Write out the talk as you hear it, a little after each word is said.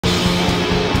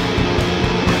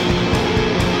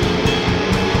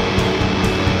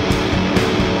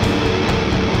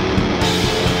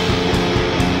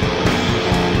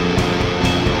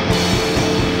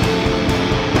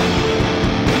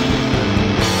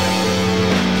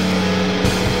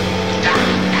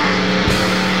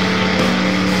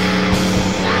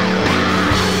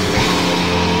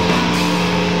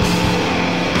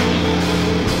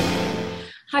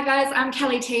I'm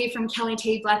Kelly T from Kelly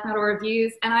T Black Metal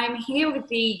Reviews, and I'm here with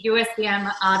the USBM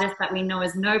artist that we know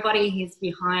as Nobody. He's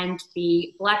behind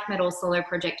the black metal solo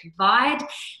project Vide.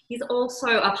 He's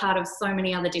also a part of so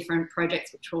many other different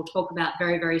projects, which we'll talk about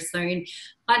very, very soon.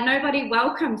 But Nobody,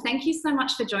 welcome. Thank you so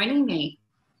much for joining me.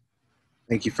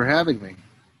 Thank you for having me.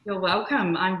 You're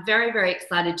welcome. I'm very, very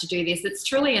excited to do this. It's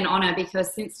truly an honor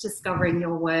because since discovering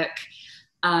your work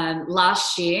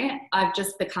last year, I've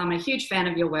just become a huge fan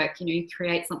of your work. You know, you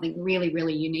create something really,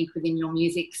 really unique within your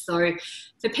music. So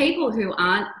for people who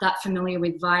aren't that familiar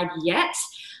with Vide yet,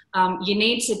 you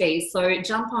need to be. So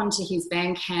jump onto his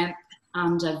Bandcamp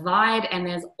under Vide, and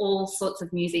there's all sorts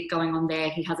of music going on there.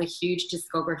 He has a huge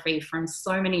discography from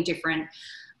so many different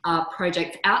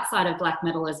projects outside of black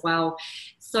metal as well.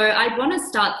 So I want to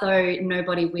start though,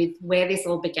 Nobody, with where this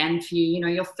all began for you. You know,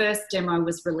 your first demo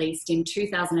was released in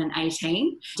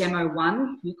 2018, Demo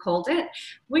 1, you called it.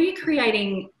 Were you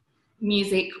creating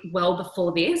music well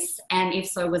before this? And if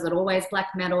so, was it always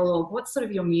black metal, or what's sort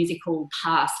of your musical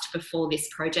past before this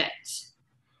project?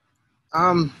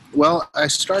 Well, I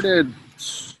started,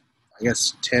 I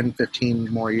guess, 10,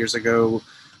 15 more years ago,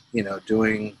 you know,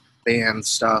 doing band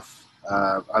stuff.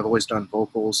 I've always done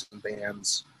vocals in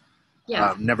bands.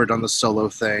 Yeah. Never done the solo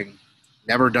thing.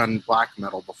 Never done black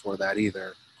metal before that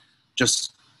either.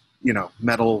 Just, you know,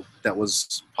 metal that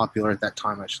was popular at that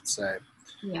time, I should say.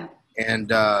 Yeah.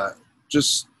 And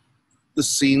just the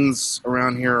scenes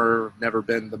around here have never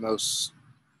been the most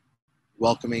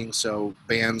welcoming, so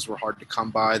bands were hard to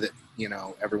come by that, you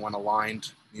know, everyone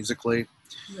aligned musically.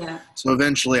 Yeah. So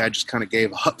eventually I just kind of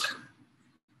gave up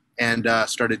and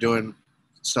started doing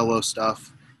solo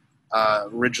stuff.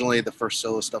 Originally, the first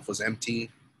solo stuff was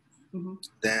Empty. Mm-hmm.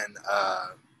 Then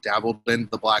dabbled into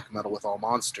the black metal with All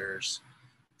Monsters.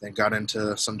 Then got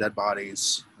into Some Dead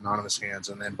Bodies, Anonymous Hands,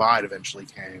 and then Vide eventually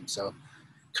came. So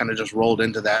kind of just rolled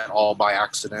into that all by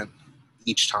accident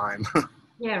each time.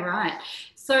 Yeah, right.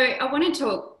 So I want to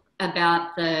talk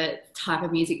about the type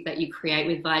of music that you create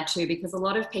with Vide too, because a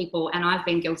lot of people, and I've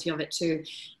been guilty of it too,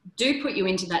 do put you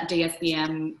into that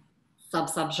DSBM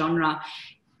sub-genre.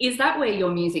 Is that where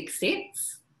your music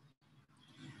sits?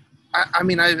 I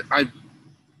mean,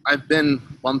 I've been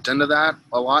lumped into that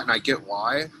a lot, and I get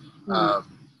why.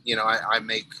 You know, I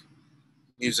make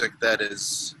music that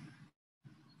is,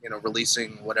 you know,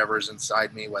 releasing whatever's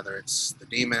inside me, whether it's the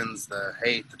demons, the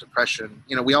hate, the depression.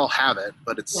 You know, we all have it,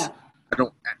 but it's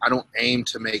I don't aim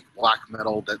to make black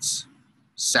metal that's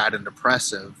sad and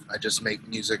depressive. I just make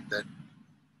music that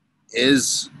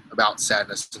is about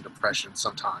sadness and depression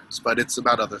sometimes, but it's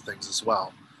about other things as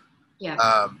well. Yeah.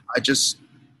 I just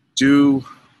do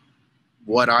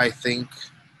what I think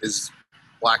is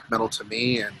black metal to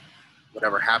me, and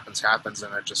whatever happens, happens.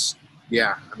 And I just,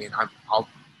 yeah, I mean,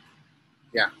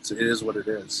 it is what it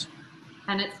is.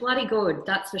 And it's bloody good,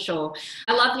 that's for sure.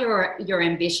 I love your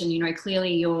ambition. You know,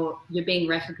 clearly you're being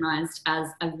recognized as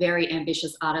a very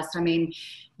ambitious artist. I mean,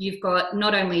 you've got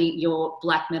not only your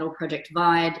black metal project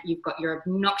Vide, you've got your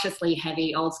obnoxiously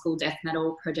heavy old school death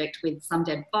metal project with Some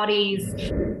Dead Bodies.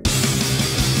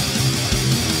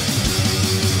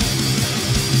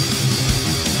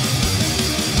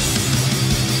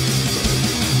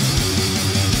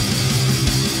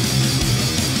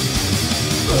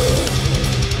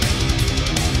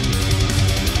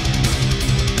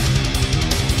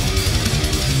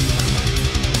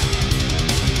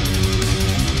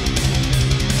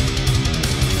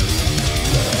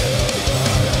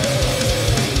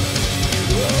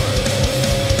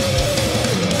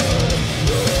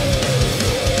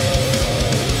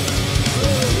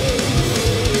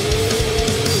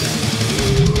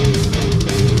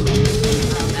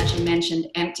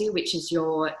 Empty, which is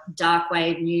your dark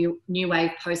wave, new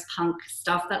wave, post-punk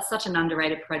stuff. That's such an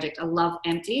underrated project. I love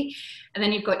Empty. And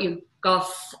then you've got your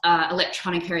goth,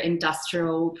 electronica,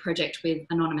 industrial project with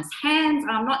Anonymous Hands.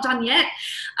 I'm not done yet.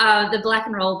 The black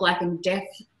and roll, black and death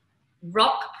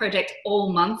rock project,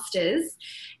 All Monsters.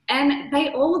 And they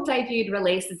all debuted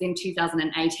releases in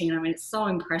 2018. I mean, it's so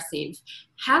impressive.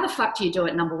 How the fuck do you do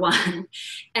it, number one?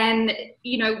 And,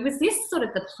 you know, was this sort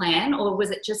of the plan, or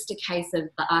was it just a case of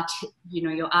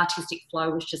your artistic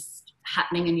flow was just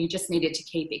happening and you just needed to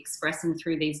keep expressing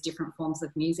through these different forms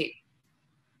of music?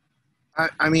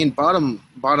 I mean, bottom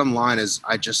line is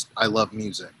I love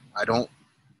music. I don't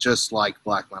just like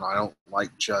black metal. I don't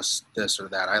like just this or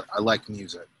that. I like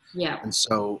music. Yeah. And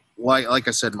so, like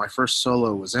I said, my first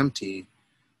solo was Empty,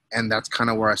 and that's kind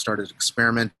of where I started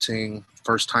experimenting.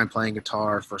 First time playing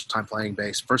guitar, first time playing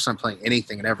bass, first time playing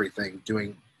anything and everything,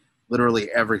 doing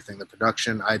literally everything. The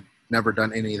production, I'd never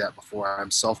done any of that before. I'm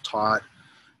self-taught,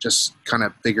 just kind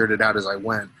of figured it out as I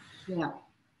went. Yeah.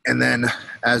 And then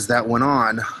as that went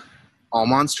on, All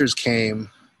Monsters came.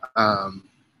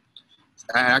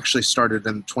 I actually started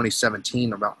in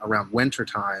 2017 around winter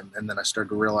time, and then I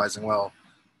started realizing, well,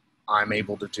 I'm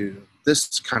able to do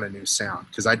this kind of new sound,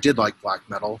 because I did like black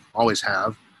metal, always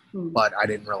have, but I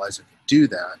didn't realize I could do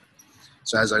that.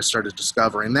 So as I started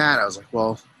discovering that, I was like,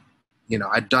 well,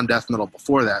 I'd done death metal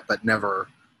before that, but never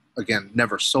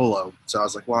solo. So I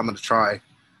was like, well, I'm going to try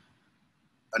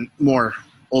a more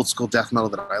old school death metal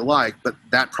that I like. But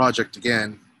that project,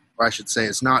 again, or I should say,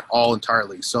 is not all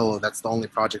entirely solo. That's the only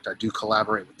project I do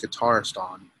collaborate with guitarist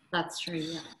on. That's true,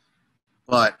 yeah.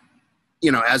 But,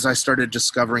 as I started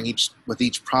discovering each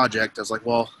project, I was like,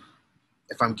 well,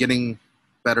 if I'm getting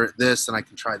better at this, then I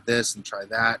can try this and try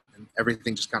that. And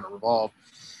everything just kind of revolved.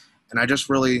 And I just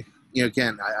really,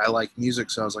 again, I like music.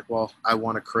 So I was like, well, I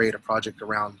want to create a project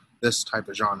around this type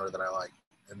of genre that I like.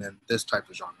 And then this type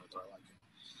of genre that I like.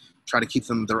 Try to keep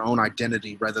them their own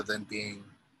identity rather than being,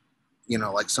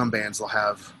 like some bands will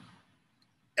have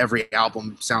every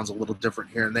album sounds a little different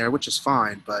here and there, which is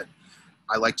fine. But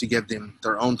I like to give them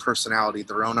their own personality,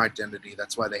 their own identity.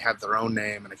 That's why they have their own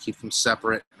name, and I keep them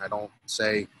separate. And I don't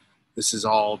say this is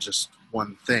all just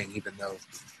one thing, even though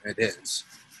it is.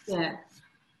 Yeah.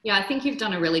 Yeah, I think you've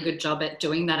done a really good job at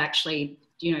doing that, actually,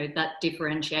 that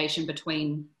differentiation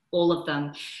between all of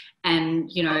them.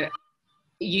 And,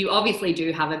 you obviously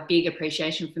do have a big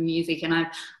appreciation for music. And I've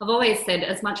always said,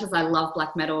 as much as I love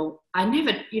black metal, I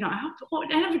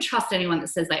never trust anyone that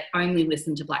says they only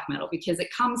listen to black metal, because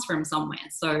it comes from somewhere.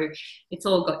 So it's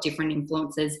all got different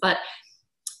influences. But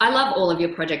I love all of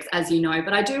your projects, as you know,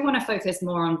 but I do want to focus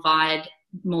more on Vide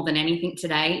more than anything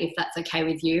today, if that's okay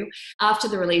with you. After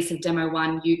the release of Demo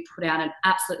 1, you put out an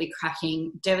absolutely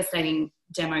cracking, devastating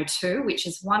Demo 2, which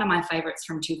is one of my favorites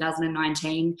from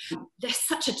 2019. There's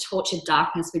such a tortured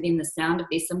darkness within the sound of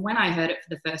this, and when I heard it for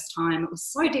the first time, it was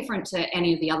so different to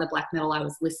any of the other black metal I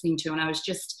was listening to, and I was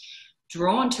just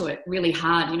drawn to it really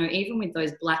hard. Even with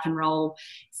those black and roll,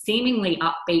 seemingly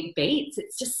upbeat beats,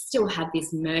 it's just still had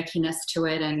this murkiness to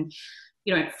it. And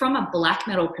from a black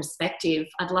metal perspective,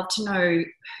 I'd love to know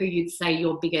who you'd say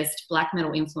your biggest black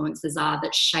metal influences are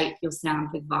that shape your sound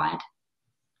with Vide.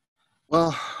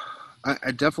 Well,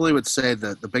 I definitely would say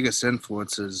that the biggest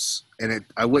influences, and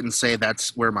I wouldn't say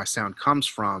that's where my sound comes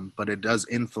from, but it does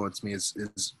influence me,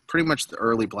 is pretty much the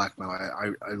early black metal.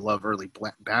 I love early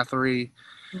Bathory,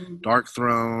 Dark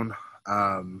Throne,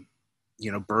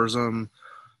 Burzum.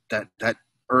 That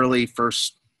early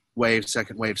first wave,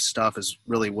 second wave stuff is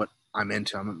really what I'm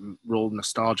into. I'm real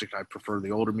nostalgic. I prefer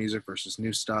the older music versus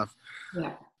new stuff.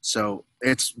 Yeah. So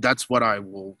that's what I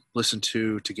will listen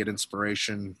to get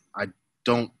inspiration. I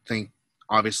don't think,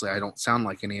 obviously I don't sound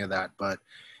like any of that, but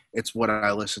it's what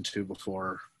I listen to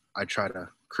before I try to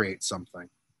create something.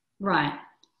 Right.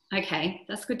 Okay.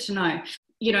 That's good to know.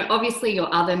 Obviously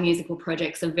your other musical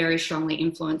projects are very strongly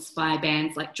influenced by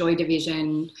bands like Joy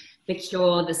Division, The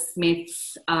Cure, The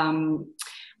Smiths,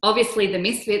 obviously the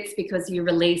Misfits, because you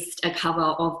released a cover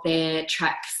of their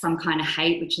track Some Kind of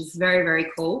Hate, which is very, very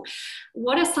cool.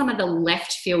 What are some of the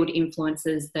left field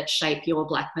influences that shape your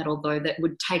black metal, though, that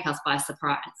would take us by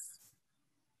surprise?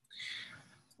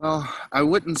 Well, I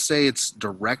wouldn't say it's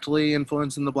directly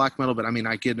influencing the black metal, but I mean,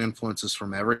 I get influences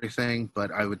from everything, but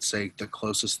I would say the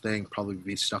closest thing probably would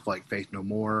be stuff like Faith No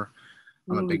More.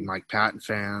 I'm a big Mike Patton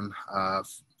fan.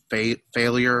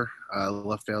 Failure, I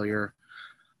love Failure.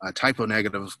 Typo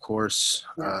Negative, of course.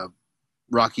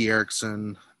 Rocky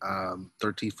Erickson,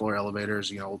 13th Floor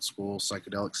Elevators, old school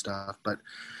psychedelic stuff. But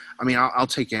I mean, I'll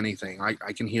take anything.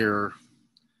 I can hear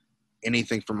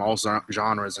anything from all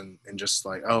genres and just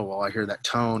like, oh, well, I hear that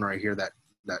tone, or I hear that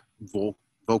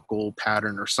vocal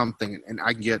pattern or something, and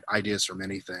I can get ideas from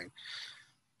anything.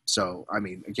 So, I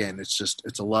mean, again,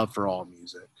 it's a love for all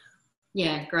music.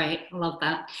 Yeah, great. I love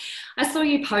that. I saw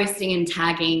you posting and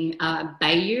tagging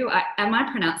Bayou. Am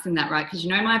I pronouncing that right? Because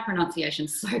my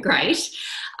pronunciation's so great.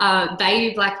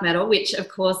 Bayou Black Metal, which of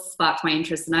course sparked my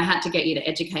interest, and I had to get you to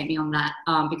educate me on that,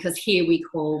 because here we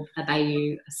call a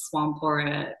bayou a swamp or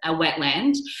a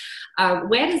wetland.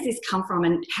 Where does this come from,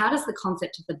 and how does the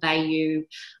concept of the bayou,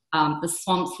 the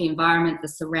swamps, the environment, the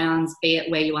surrounds, be it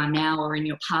where you are now or in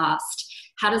your past,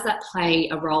 how does that play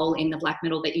a role in the black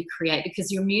metal that you create?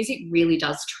 Because your music really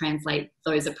does translate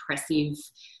those oppressive,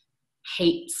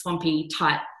 heat, swampy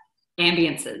type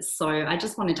ambiences. So I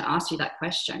just wanted to ask you that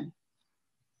question.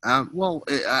 Well,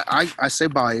 I say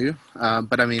Bayou,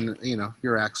 but I mean,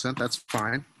 your accent, that's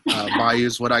fine. Bayou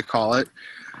is what I call it.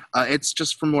 It's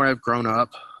just from where I've grown up.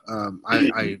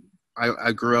 I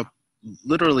grew up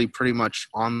literally pretty much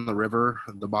on the river,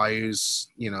 the bayous.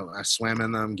 I swam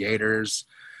in them, gators,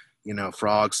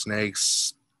 frogs,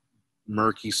 snakes,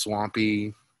 murky,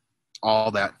 swampy,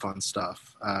 all that fun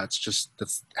stuff.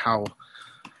 That's how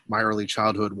my early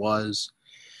childhood was.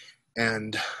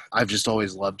 And I've just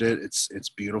always loved it. It's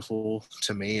beautiful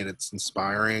to me, and it's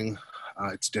inspiring.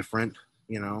 It's different,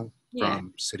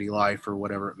 from city life or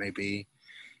whatever it may be.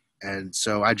 And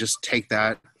so I just take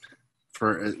that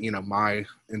for, my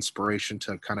inspiration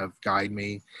to kind of guide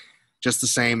me. Just the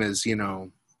same as,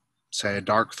 say a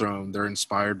Dark Throne, they're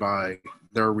inspired by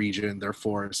their region, their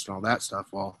forest, and all that stuff.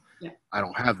 Well, I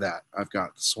don't have that. I've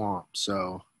got the swamp.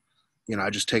 So, I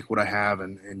just take what I have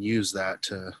and use that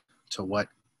to what,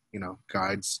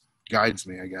 guides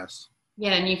me, I guess.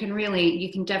 Yeah, and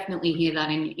you can definitely hear that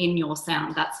in your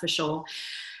sound, that's for sure.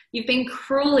 You've been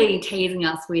cruelly teasing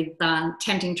us with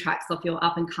tempting tracks off your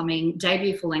up-and-coming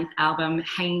debut full-length album,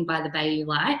 Hanging by the Bayou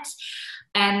Light.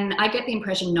 And I get the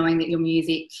impression, knowing that your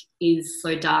music is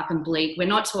so dark and bleak, we're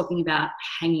not talking about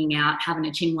hanging out, having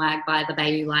a chin wag by the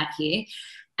Bayou Light here.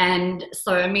 And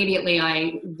so immediately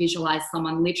I visualize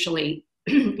someone literally,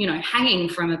 hanging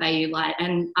from a Bayou Light.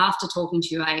 And after talking to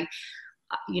you,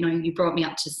 you brought me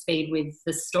up to speed with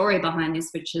the story behind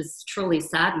this, which is truly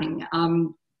saddening.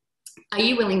 Are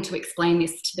you willing to explain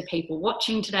this to the people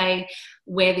watching today,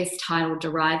 where this title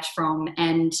derived from,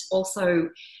 and also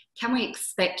can we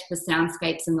expect the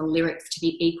soundscapes and the lyrics to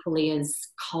be equally as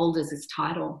cold as this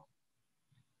title?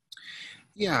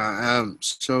 Yeah,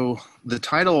 so the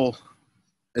title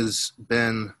has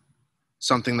been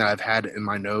something that I've had in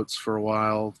my notes for a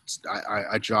while.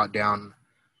 I jot down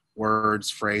words,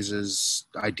 phrases,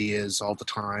 ideas all the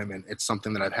time, and it's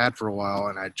something that I've had for a while,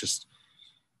 and I just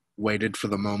waited for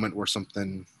the moment where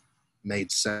something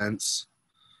made sense.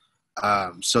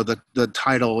 So the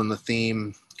title and the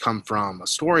theme come from a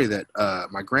story that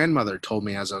my grandmother told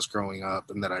me as I was growing up,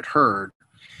 and that I'd heard,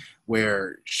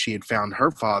 where she had found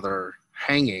her father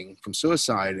hanging from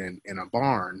suicide in a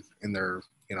barn in their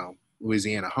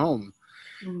Louisiana home.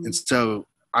 And so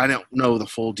I don't know the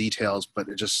full details, but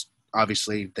it just,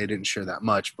 obviously they didn't share that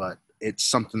much, but it's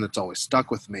something that's always stuck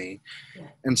with me. Yeah.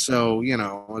 And so,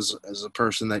 as a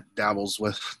person that dabbles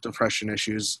with depression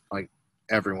issues, like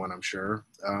everyone, I'm sure,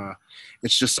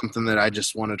 it's just something that I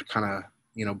just wanted to kind of,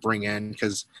 bring in,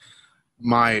 because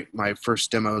my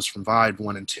first demos from Vide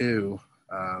 1 and 2,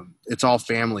 it's all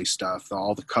family stuff.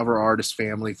 All the cover art is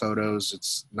family photos.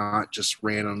 It's not just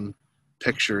random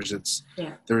pictures.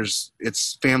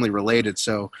 It's family related.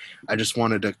 So I just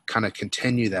wanted to kind of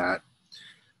continue that.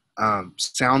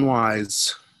 Sound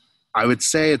wise, I would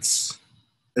say it's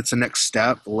a next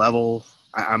step level.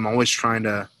 I'm always trying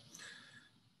to,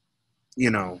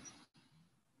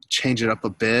 change it up a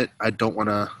bit. I don't want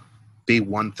to be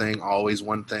one thing, always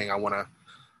one thing. I want to,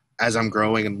 as I'm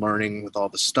growing and learning with all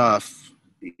the stuff,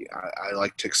 I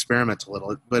like to experiment a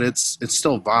little, but it's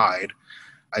still Vide.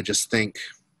 I just think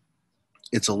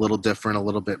it's a little different, a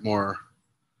little bit more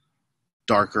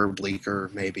darker,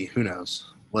 bleaker, maybe. Who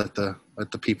knows? Let the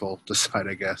people decide,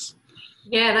 I guess.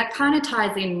 Yeah, that kind of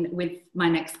ties in with my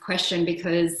next question,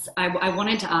 because I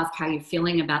wanted to ask how you're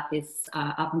feeling about this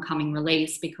up-and-coming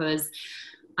release, because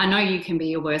I know you can be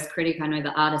your worst critic. I know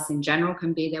the artists in general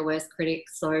can be their worst critic.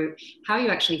 So how are you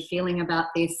actually feeling about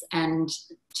this? And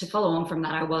to follow on from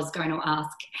that, I was going to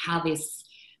ask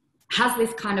has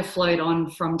this kind of flowed on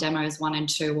from demos 1 and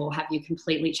 2, or have you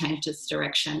completely changed its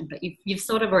direction? But you've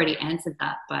sort of already answered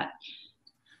that, but...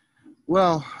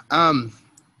 Well,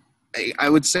 I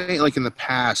would say, like, in the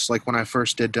past, like when I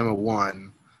first did demo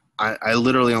 1, I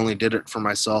literally only did it for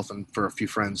myself and for a few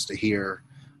friends to hear.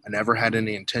 I never had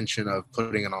any intention of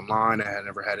putting it online. I had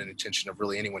never had any intention of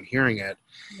really anyone hearing it.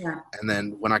 Yeah. And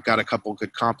then when I got a couple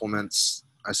good compliments,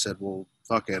 I said, well,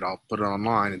 fuck it, I'll put it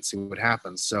online and see what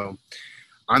happens. So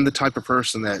I'm the type of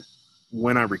person that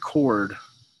when I record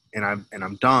and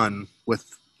I'm done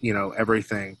with,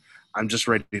 everything, I'm just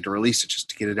ready to release it, just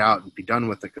to get it out and be done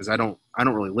with it, because I don't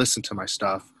really listen to my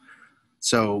stuff.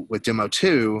 So with demo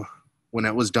 2, when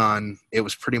it was done, it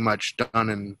was pretty much done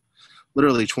in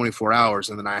literally 24 hours,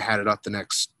 and then I had it up the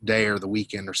next day or the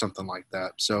weekend or something like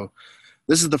that. So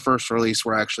this is the first release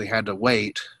where I actually had to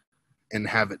wait and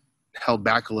have it held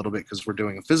back a little bit, because we're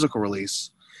doing a physical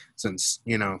release, since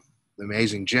the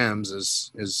Amazing Gems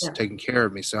is taking care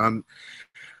of me. So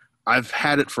I've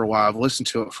had it for a while. I've listened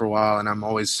to it for a while, and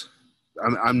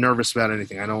I'm nervous about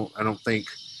anything. I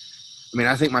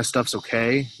think my stuff's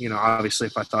okay. Obviously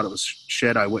if I thought it was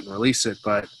shit, I wouldn't release it,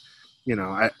 but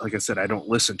like I said, I don't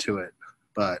listen to it,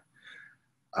 but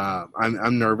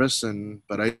I'm nervous,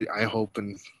 but I hope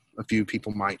and a few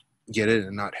people might get it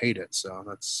and not hate it. So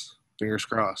that's fingers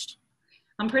crossed.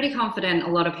 I'm pretty confident a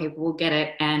lot of people will get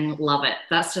it and love it.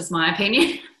 That's just my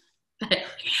opinion. But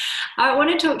I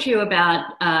want to talk to you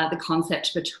about the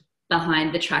concept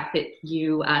behind the track that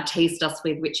you teased us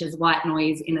with, which is White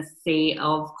Noise in a Sea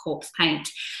of Corpse Paint.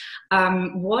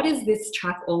 What is this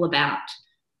track all about?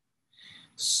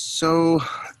 So,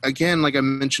 again, like I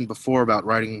mentioned before about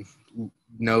writing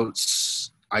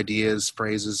notes, ideas,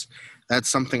 phrases, that's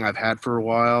something I've had for a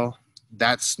while.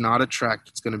 That's not a track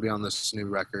that's going to be on this new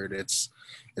record. It's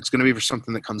going to be for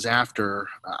something that comes after.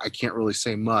 I can't really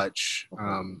say much.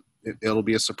 It'll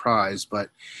be a surprise,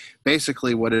 but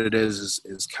basically what it is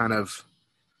kind of,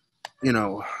 you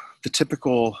know, the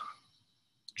typical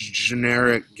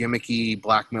generic gimmicky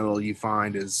black metal you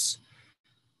find is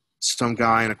some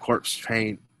guy in a corpse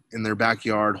paint in their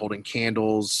backyard holding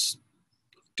candles,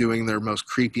 doing their most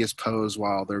creepiest pose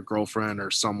while their girlfriend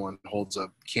or someone holds a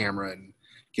camera and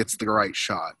gets the right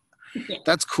shot. Yeah.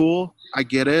 That's cool. I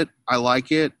get it. I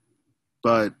like it.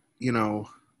 But,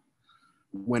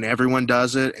 when everyone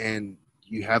does it and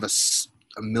you have a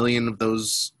million of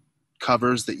those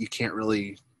covers that you can't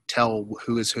really tell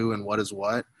who is who and what is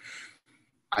what,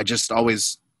 I just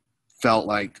always felt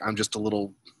like I'm just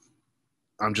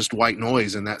white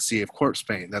noise in that sea of corpse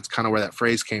paint. That's kind of where that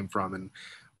phrase came from. And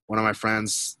one of my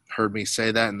friends heard me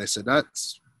say that and they said,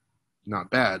 that's not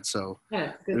bad. So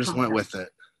Yeah, I just went with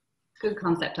it. Good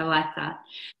concept. I like that.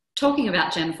 Talking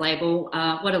about Jem's label,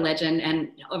 what a legend, and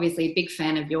obviously a big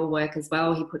fan of your work as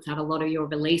well. He puts out a lot of your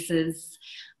releases,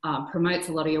 promotes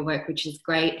a lot of your work, which is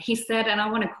great. He said, and I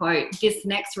want to quote, "This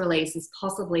next release is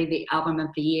possibly the album of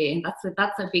the year."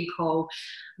 That's a big call.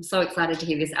 I'm so excited to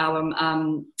hear this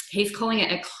album. He's calling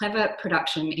it a clever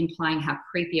production, implying how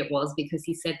creepy it was because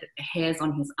he said that the hairs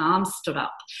on his arms stood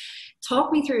up.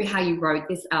 Talk me through how you wrote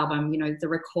this album, the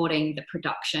recording, the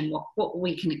production, what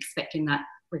we can expect in that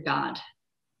regard.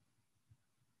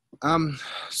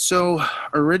 So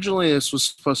originally this was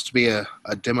supposed to be a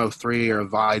demo 3 or a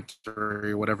Vide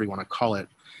 3 or whatever you want to call it.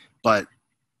 But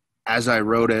as I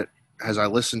wrote it, as I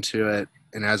listened to it,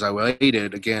 and as I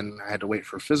waited, again, I had to wait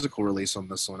for a physical release on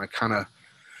this one.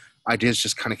 Ideas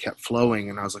just kind of kept flowing.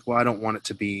 And I was like, well, I don't want it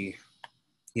to be,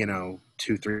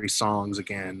 2-3 songs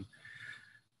again.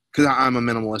 Because I'm a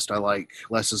minimalist. I like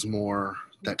less is more,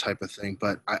 that type of thing.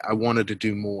 But I wanted to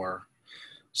do more.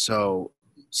 So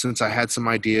since I had some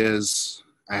ideas,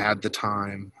 I had the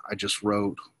time, I just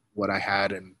wrote what I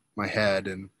had in my head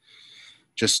and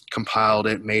just compiled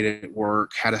it, made it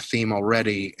work, had a theme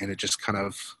already, and it just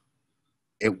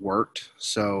it worked.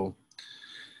 So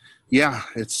yeah,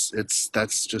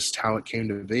 that's just how it came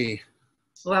to be.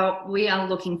 Well, we are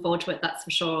looking forward to it, that's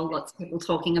for sure. Lots of people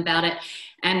talking about it.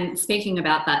 And speaking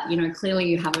about that, clearly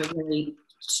you have a really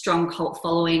strong cult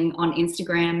following on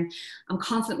Instagram. I'm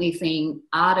constantly seeing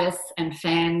artists and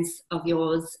fans of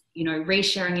yours,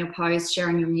 resharing your posts,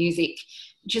 sharing your music,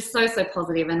 just so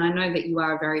positive. And I know that you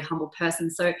are a very humble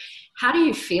person. So how do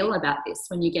you feel about this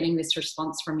when you're getting this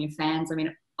response from your fans? I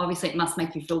mean, obviously it must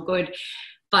make you feel good,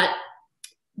 but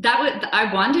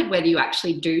I wondered whether you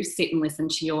actually do sit and listen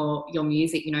to your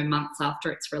music, months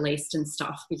after it's released and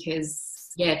stuff,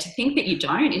 because to think that you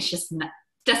don't is just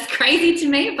crazy to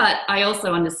me. But I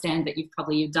also understand that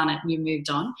you've done it and you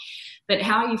moved on. But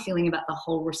how are you feeling about the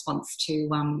whole response to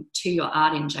your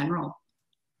art in general?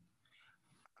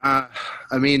 I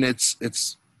mean,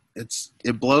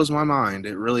 it blows my mind.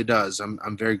 It really does.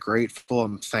 I'm very grateful.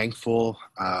 I'm thankful.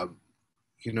 Like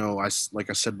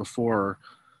I said before,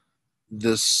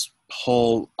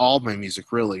 all my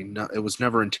music really, it was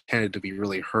never intended to be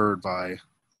really heard by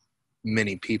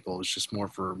many people. It's just more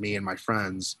for me and my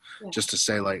friends, just to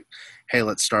say like, hey,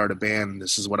 let's start a band.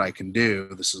 This is what I can do.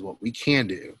 This is what we can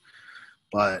do.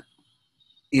 But,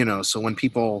 so when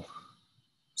people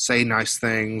say nice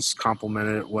things, compliment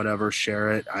it, whatever,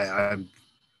 share it, I'm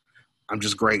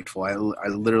just grateful. I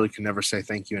literally can never say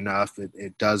thank you enough.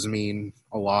 It does mean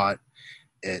a lot.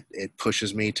 It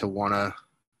pushes me to want to,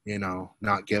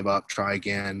 not give up, try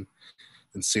again,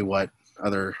 and see what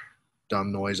other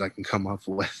dumb noise I can come up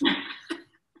with.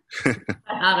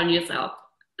 Hard on yourself.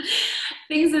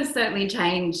 Things have certainly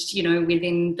changed,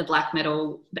 within the black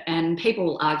metal, and people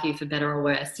will argue for better or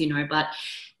worse, but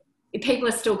people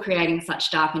are still creating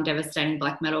such dark and devastating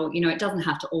black metal. It doesn't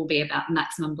have to all be about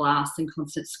maximum blasts and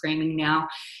constant screaming now.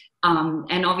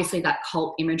 And obviously that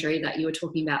cult imagery that you were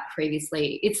talking about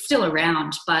previously, it's still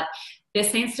around, but there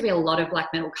seems to be a lot of black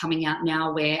metal coming out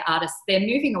now where artists, they're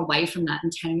moving away from that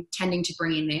and tending to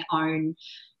bring in their own,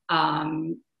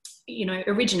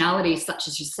 originality, such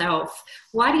as yourself.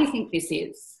 Why do you think this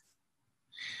is?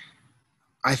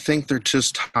 I think they're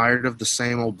just tired of the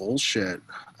same old bullshit.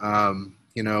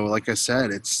 Like I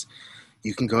said,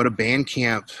 you can go to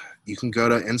Bandcamp You can go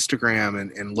to Instagram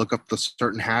and look up the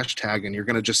certain hashtag, and you're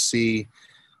going to just see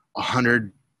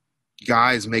 100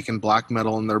 guys making black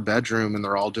metal in their bedroom, and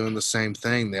they're all doing the same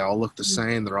thing. They all look the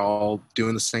same. They're all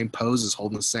doing the same poses,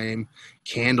 holding the same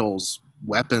candles,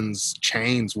 weapons,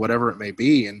 chains, whatever it may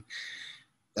be. And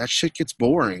that shit gets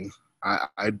boring.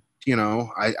 I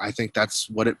think that's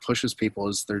what it pushes people,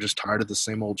 is they're just tired of the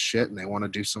same old shit and they want to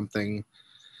do something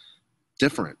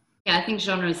different. Yeah, I think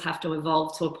genres have to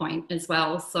evolve to a point as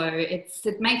well. So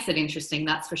it makes it interesting,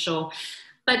 that's for sure.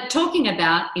 But talking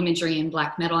about imagery in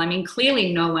black metal, I mean,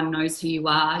 clearly no one knows who you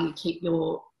are. You keep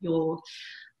your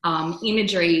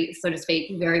imagery, so to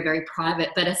speak, very, very private.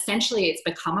 But essentially, it's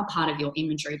become a part of your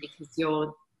imagery because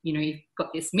you've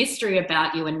got this mystery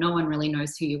about you and no one really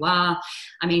knows who you are.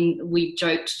 I mean, we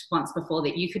joked once before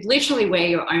that you could literally wear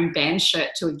your own band shirt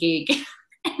to a gig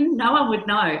and no one would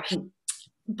know.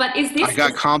 But is this... I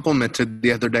got complimented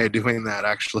the other day doing that,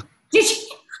 actually. Did you?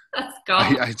 That's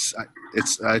gone.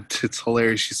 It's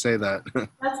hilarious you say that.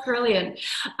 That's brilliant.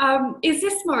 Is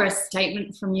this more a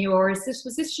statement from you, or was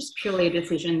this just purely a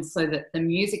decision so that the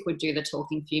music would do the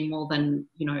talking for you more than,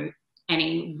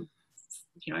 any,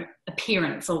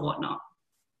 appearance or whatnot?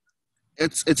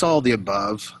 It's all the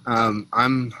above.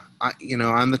 I'm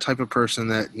the type of person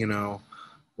that,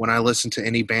 when I listen to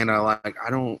any band I like, I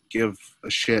don't give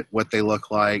a shit what they look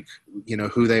like,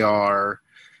 who they are.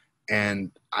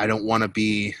 And I don't want to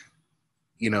be,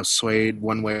 swayed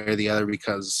one way or the other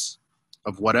because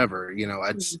of whatever,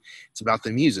 it's about the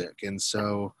music. And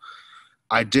so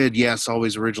I did, yes,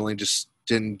 always originally just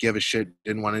didn't give a shit.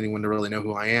 Didn't want anyone to really know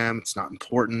who I am. It's not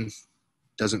important.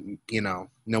 Doesn't, no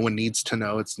one needs to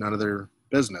know. It's none of their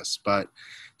business. But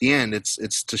the end, it's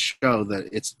to show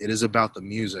that it is about the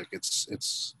music.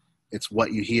 It's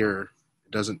what you hear.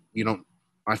 It doesn't,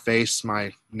 my face,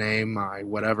 my name, my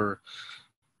whatever,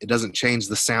 it doesn't change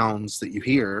the sounds that you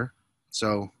hear.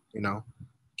 So,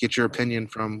 get your opinion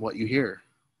from what you hear.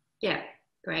 Yeah,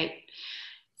 great.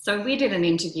 So we did an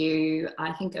interview,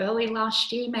 I think early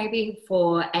last year, maybe,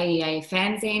 for AEA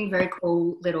fanzine, very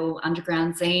cool little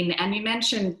underground zine. And you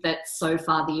mentioned that so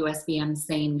far the USBM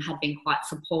scene had been quite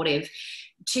supportive.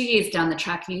 2 years down the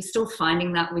track, are you still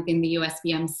finding that within the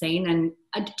USBM scene? And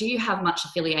do you have much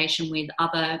affiliation with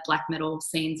other black metal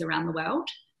scenes around the world?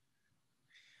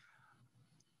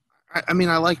 I mean,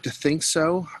 I like to think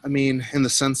so. I mean, in the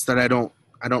sense that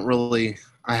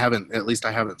I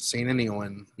haven't seen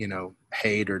anyone,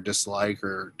 hate or dislike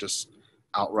or just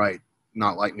outright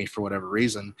not like me for whatever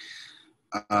reason.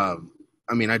 I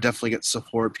mean, I definitely get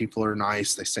support. People are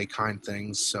nice. They say kind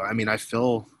things. So, I mean, I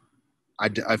feel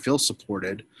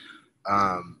supported.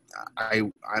 I'm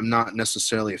not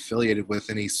necessarily affiliated with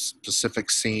any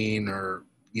specific scene or,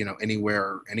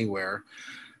 anywhere.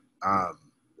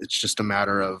 It's just a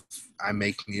matter of I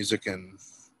make music, and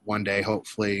one day,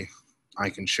 hopefully,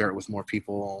 I can share it with more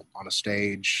people on a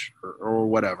stage or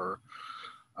whatever.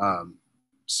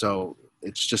 So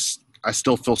it's just, I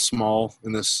still feel small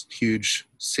in this huge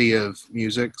sea of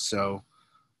music. So,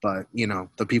 but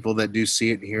the people that do see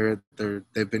it and hear it,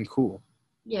 they've been cool.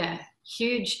 Yeah.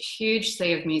 Huge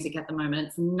sea of music at the moment.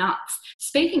 It's nuts.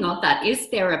 Speaking of that, is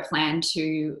there a plan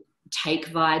to take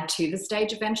Vide to the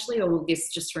stage eventually, or will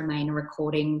this just remain a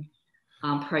recording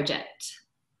project?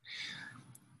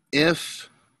 If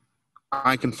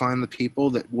I can find the people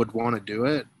that would want to do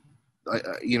it,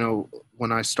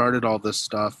 when I started all this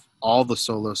stuff, all the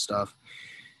solo stuff,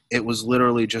 it was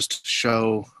literally just to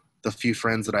show the few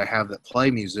friends that I have that play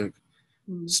music,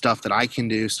 stuff that I can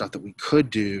do, stuff that we could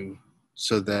do,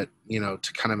 so that,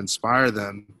 to kind of inspire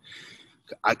them.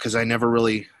 Because I never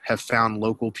really have found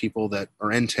local people that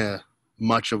are into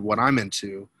much of what I'm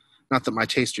into. Not that my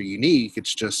tastes are unique.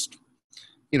 It's just,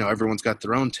 everyone's got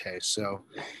their own taste. So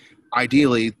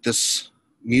ideally, this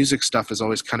music stuff has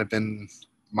always kind of been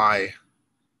my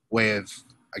way of,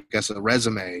 I guess, a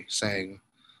resume saying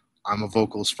I'm a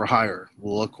vocalist for hire.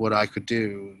 Look what I could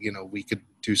do. We could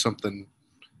do something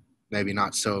maybe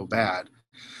not so bad.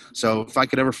 So if I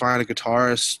could ever find a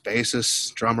guitarist,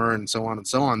 bassist, drummer, and so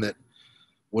on that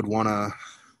would want to,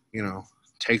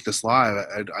 take this live,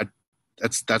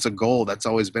 that's a goal. That's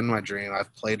always been my dream.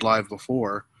 I've played live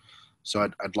before, so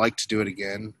I'd like to do it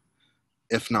again.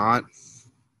 If not,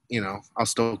 I'll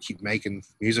still keep making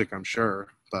music, I'm sure,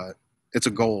 but it's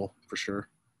a goal for sure.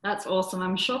 That's awesome.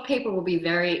 I'm sure people will be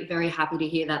very, very happy to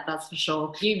hear that. That's for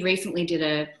sure. You recently did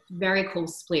a very cool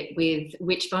split with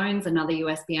Witchbones, another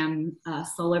USBM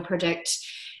solo project,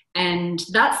 and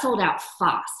that sold out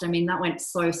fast. I mean, that went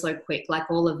so quick, like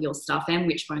all of your stuff and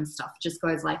Witchbones stuff just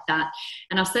goes like that.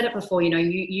 And I've said it before,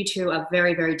 you two are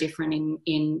very, very different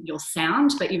in your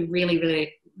sound, but you're really,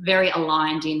 really very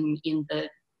aligned in the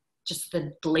just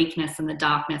the bleakness and the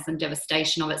darkness and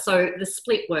devastation of it. So the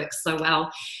split works so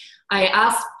well. I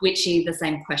asked Witchy the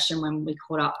same question when we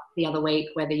caught up the other week,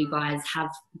 whether you guys have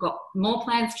got more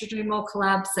plans to do more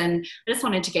collabs, and I just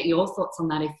wanted to get your thoughts on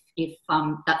that, if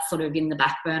that's sort of in the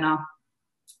back burner.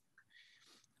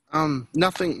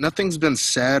 Nothing's been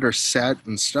said or set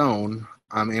in stone.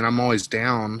 I mean, I'm always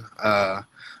down.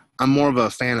 I'm more of a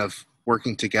fan of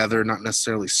working together, not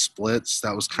necessarily splits.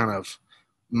 That was kind of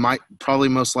probably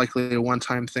most likely a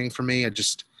one-time thing for me.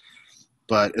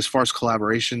 But as far as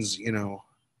collaborations,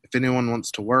 if anyone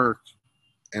wants to work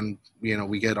and,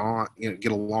 we get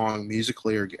along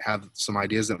musically or have some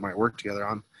ideas that might work together,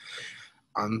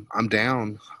 I'm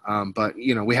down. But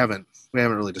we haven't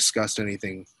really discussed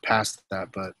anything past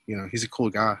that, but he's a cool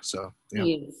guy. So yeah.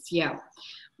 He is, yeah.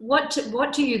 What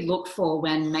do you look for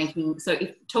when making, so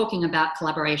if talking about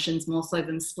collaborations more so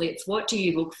than splits, what do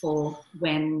you look for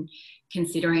when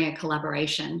considering a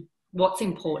collaboration? What's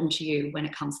important to you when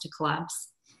it comes to collabs?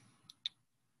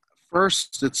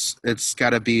 First, it's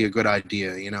got to be a good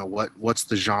idea. What's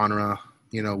the genre?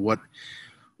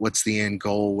 What's the end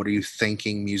goal? What are you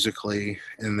thinking musically?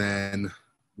 And then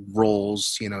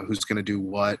roles. Who's going to do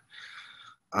what?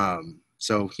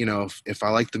 So if I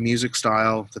like the music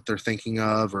style that they're thinking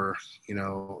of, or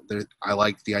I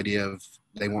like the idea of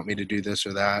they want me to do this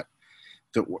or that.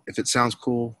 If it sounds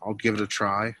cool, I'll give it a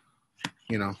try.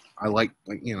 I like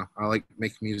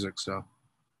making music, so.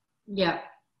 Yeah.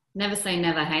 Never say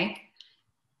never, hey?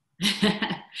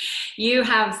 You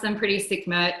have some pretty sick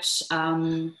merch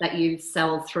that you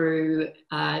sell through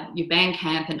your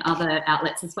Bandcamp and other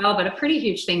outlets as well, but a pretty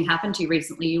huge thing happened to you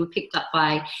recently. You were picked up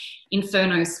by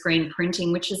Inferno Screen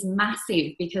Printing, which is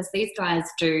massive because these guys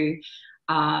do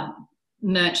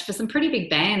merch for some pretty big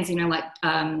bands, like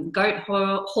Goat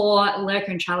Whore,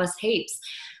 Lurker and Chalice, heaps.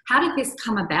 How did this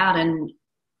come about, and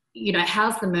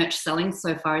how's the merch selling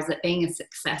so far? Is it being a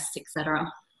success,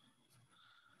 etc.?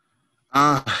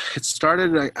 It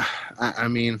started, I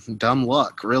mean, dumb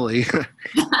luck, really.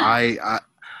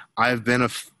 I've been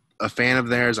a fan of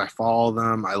theirs. I follow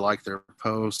them. I like their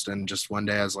post. And just one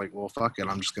day I was like, well, fuck it.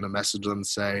 I'm just going to message them and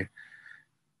say,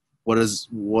 what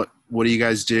do you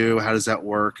guys do? How does that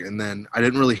work? And then I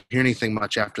didn't really hear anything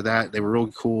much after that. They were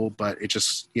really cool, but it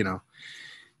just,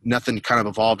 nothing kind of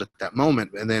evolved at that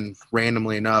moment. And then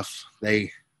randomly enough,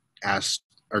 they asked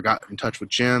or got in touch with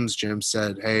Jim's. Jim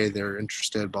said, hey, they're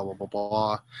interested, blah, blah, blah,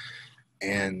 blah.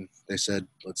 And they said,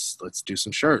 let's do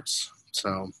some shirts.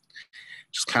 So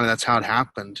just kind of that's how it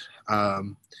happened.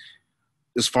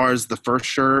 As far as the first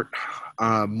shirt,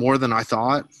 more than I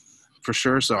thought, for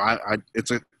sure. So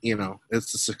it's a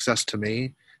success to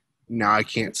me. Now I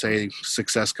can't say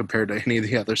success compared to any of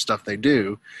the other stuff they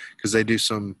do, because they do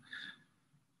some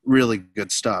really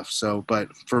good stuff. So,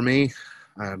 but for me,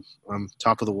 I'm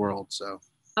top of the world. So.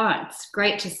 Oh, it's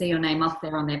great to see your name up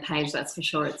there on their page. That's for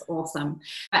sure. It's awesome.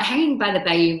 Hanging by the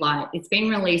Bayou Light, it's been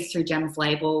released through Gem's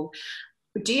label.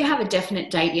 Do you have a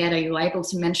definite date yet? Are you able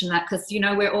to mention that? Because,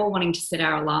 we're all wanting to set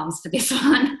our alarms for this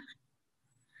one.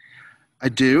 I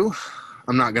do.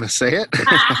 I'm not going to say it.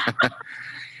 I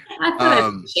thought it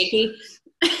was cheeky.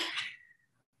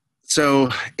 So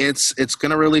it's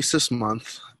going to release this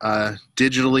month,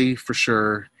 digitally for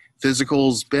sure.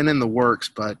 Physical's been in the works,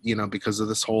 but, because of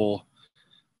this whole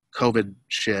COVID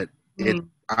shit,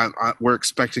 we're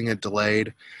expecting it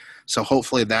delayed. So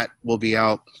hopefully that will be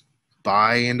out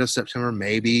by end of September,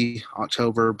 maybe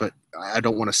October, but I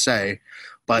don't want to say.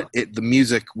 But the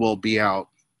music will be out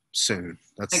soon.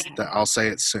 I'll say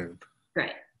it soon.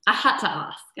 Great. I had to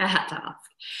ask.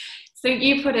 So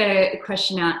you put a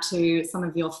question out to some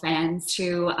of your fans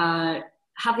to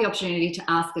have the opportunity to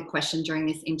ask a question during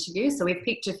this interview. So we've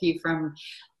picked a few from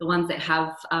the ones that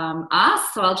have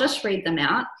asked. So I'll just read them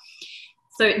out.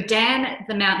 So Dan,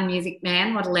 the Mountain Music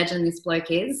Man, what a legend this bloke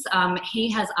is,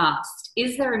 he has asked,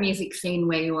 is there a music scene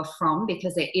where you are from?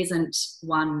 Because there isn't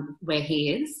one where he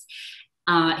is.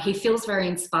 He feels very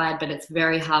inspired, but it's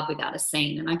very hard without a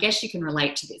scene. And I guess you can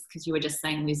relate to this because you were just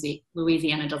saying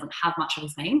Louisiana doesn't have much of a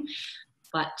scene.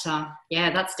 But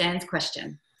that's Dan's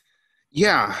question.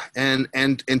 Yeah, and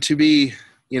to be,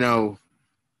 to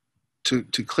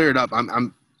clear it up,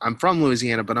 I'm from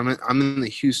Louisiana, but I'm in the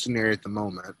Houston area at the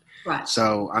moment. Right.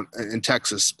 So I'm in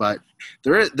Texas, but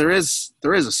there is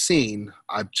a scene.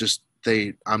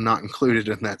 I'm not included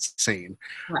in that scene.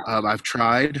 Right. I've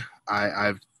tried.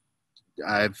 I've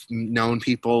known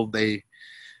people.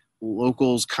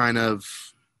 Locals kind of.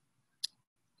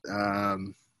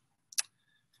 I'm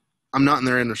not in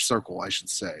their inner circle, I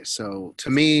should say. So to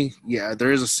me, yeah,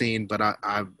 there is a scene, but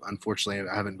I unfortunately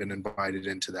haven't been invited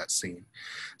into that scene.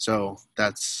 So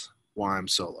that's why I'm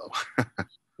solo.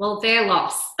 Well, their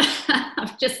loss. I'm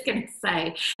just going to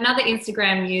say. Another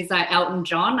Instagram user, Elton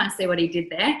John, I see what he did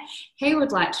there. He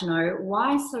would like to know,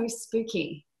 why so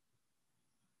spooky?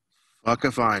 Fuck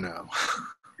if I know.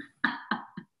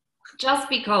 Just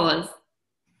because.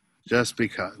 Just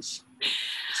because.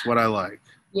 It's what I like.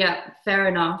 Yeah, fair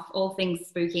enough. All things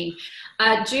spooky.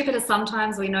 Jupiter,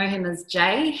 sometimes we know him as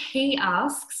Jay. He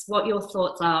asks what your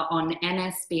thoughts are on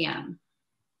NSBM.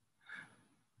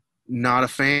 Not a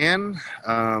fan.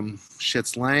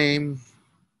 Shit's lame.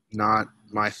 Not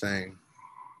my thing.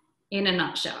 In a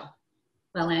nutshell.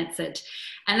 Well answered.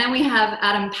 And then we have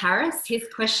Adam Paris. His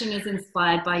question is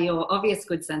inspired by your obvious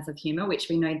good sense of humour, which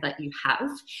we know that you have.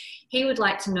 He would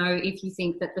like to know if you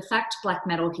think that the fact black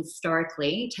metal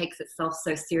historically takes itself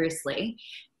so seriously,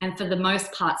 and for the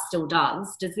most part still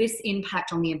does this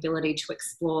impact on the ability to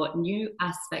explore new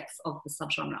aspects of the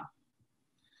subgenre?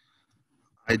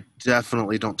 I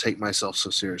definitely don't take myself so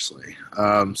seriously.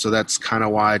 So that's kind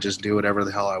of why I just do whatever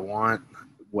the hell I want.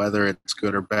 Whether it's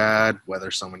good or bad, whether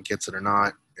someone gets it or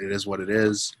not, it is what it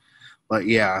is. But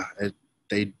yeah,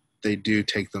 they do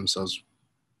take themselves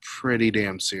pretty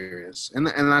damn serious, and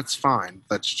that's fine.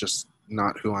 That's just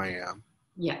not who I am.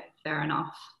 Yeah, fair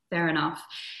enough. Fair enough.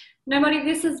 Nobody,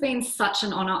 this has been such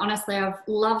an honor. Honestly, I've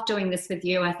loved doing this with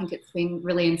you. I think it's been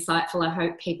really insightful. I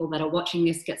hope people that are watching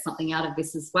this get something out of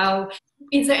this as well.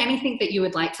 Is there anything that you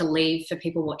would like to leave for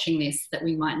people watching this that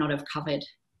we might not have covered?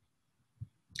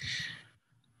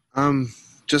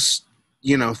 Just,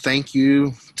 thank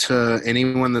you to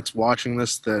anyone that's watching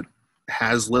this that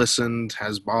has listened,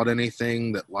 has bought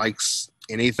anything, that likes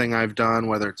anything I've done,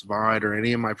 whether it's Vide or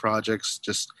any of my projects.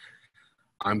 Just,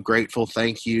 I'm grateful.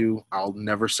 Thank you. I'll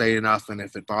never say enough. And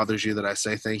if it bothers you that I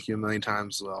say thank you a million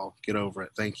times, well, get over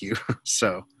it. Thank you.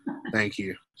 So thank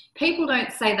you. People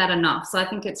don't say that enough. So I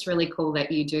think it's really cool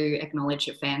that you do acknowledge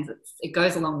your fans. It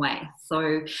goes a long way.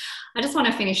 So I just want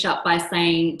to finish up by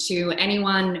saying to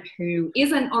anyone who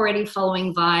isn't already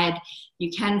following Vide,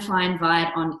 you can find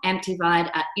Vide on Empty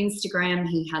Vide at Instagram.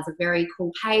 He has a very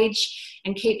cool page,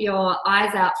 and keep your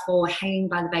eyes out for Hanging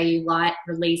by the Bayou Light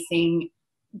releasing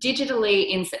digitally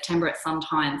in September at some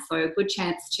time. So a good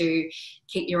chance to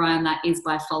keep your eye on that is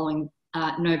by following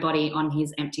Nobody on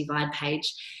his Empty Vide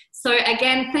page. So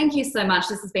again, thank you so much.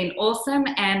 This has been awesome,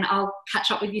 and I'll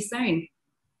catch up with you soon.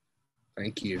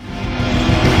 Thank you.